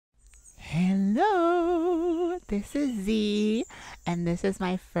Hello, this is Z, and this is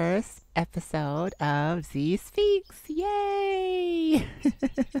my first episode of Z Speaks. Yay!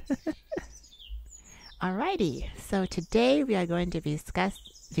 Alrighty, so today we are going to be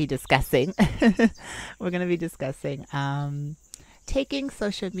discussing. We're going to be discussing taking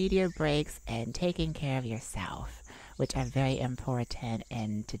social media breaks and taking care of yourself, which are very important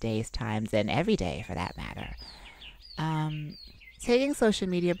in today's times and every day for that matter. Taking social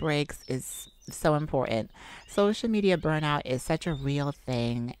media breaks is so important. Social media burnout is such a real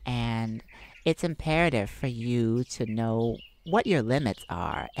thing, and it's imperative for you to know what your limits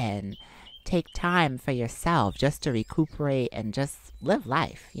are and take time for yourself just to recuperate and just live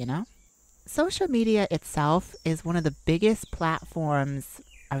life. Social media itself is one of the biggest platforms,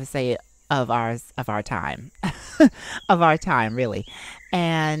 I would say, of our time, of our time, really.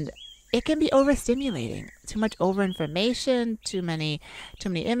 And it can be overstimulating. Too much overinformation, too many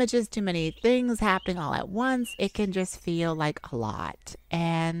images, too many things happening all at once. It can just feel like a lot.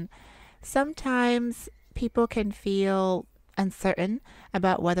 And sometimes people can feel uncertain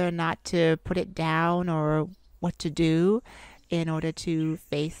about whether or not to put it down or what to do in order to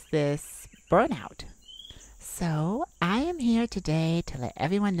face this burnout. So I am here today to let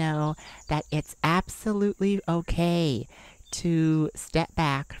everyone know that it's absolutely okay to step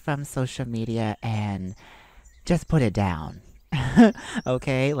back from social media and just put it down.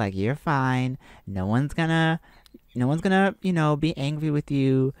 Okay, like you're fine. No one's gonna, be angry with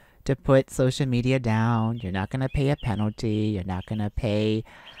you to put social media down. You're not gonna pay a penalty. You're not gonna pay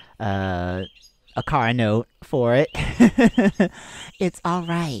a car note for it. It's all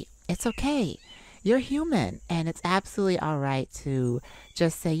right. It's okay. You're human, and it's absolutely all right to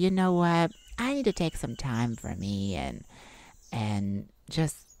just say, you know what, I need to take some time for me and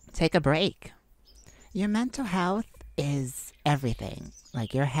just take a break. Your mental health is everything.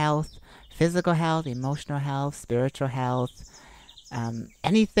 Like your health, physical health, emotional health, spiritual health,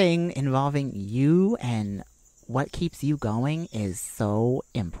 anything involving you and what keeps you going is so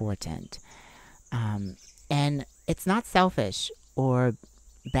important. And it's not selfish or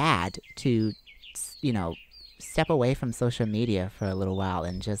bad to, step away from social media for a little while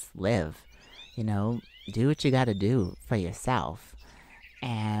and just live. Do what you got to do for yourself.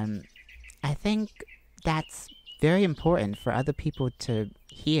 And I think that's very important for other people to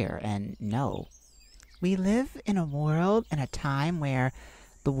hear and know. We live in a world and a time where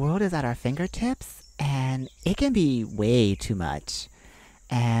the world is at our fingertips and it can be way too much.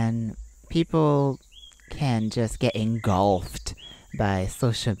 And people can just get engulfed by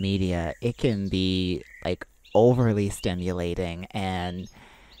social media. It can be like overly stimulating and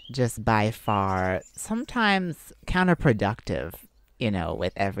just by far sometimes counterproductive,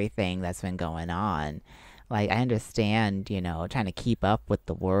 with everything that's been going on. Like, I understand, trying to keep up with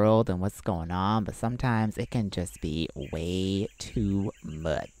the world and what's going on, but sometimes it can just be way too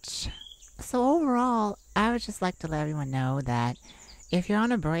much. So overall, I would just like to let everyone know that if you're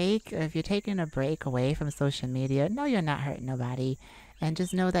on a break or if you're taking a break away from social media, no, you're not hurting nobody. And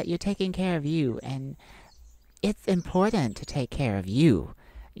just know that you're taking care of you. And it's important to take care of you.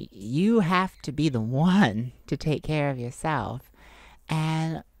 You have to be the one to take care of yourself.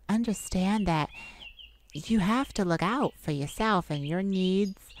 And understand that you have to look out for yourself and your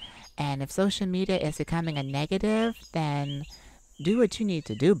needs. And if social media is becoming a negative, then do what you need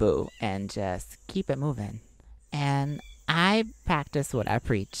to do, boo, and just keep it moving. And I practice what I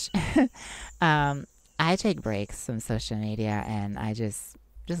preach. I take breaks from social media and I just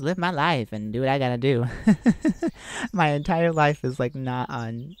live my life and do what I gotta do. My entire life is like not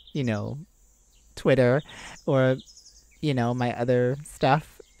on, Twitter or, my other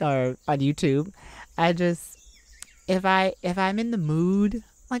stuff or on YouTube. I just, if I'm in the mood,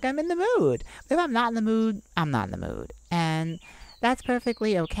 like I'm in the mood. If I'm not in the mood, I'm not in the mood. And that's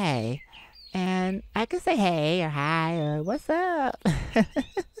perfectly okay. And I can say hey or hi or what's up.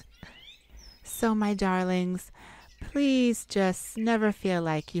 So my darlings, please just never feel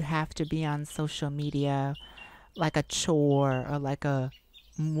like you have to be on social media like a chore or like a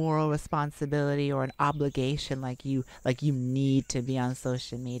moral responsibility or an obligation, like you need to be on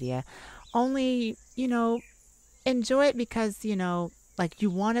social media. Only, enjoy it because, like you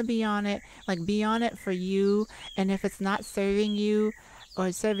want to be on it, like be on it for you. And if it's not serving you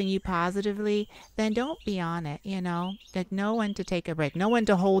or serving you positively, then don't be on it, Like know when to take a break, know when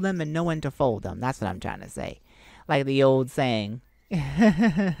to hold them and know when to fold them. That's what I'm trying to say. Like the old saying.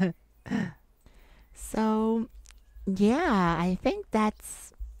 So, yeah, I think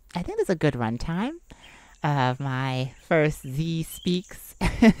that's a good runtime of my first Z Speaks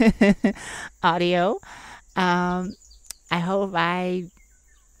audio. I hope I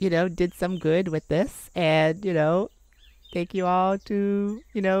did some good with this. And, thank you all to,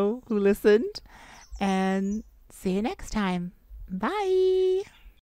 who listened. And see you next time. Bye.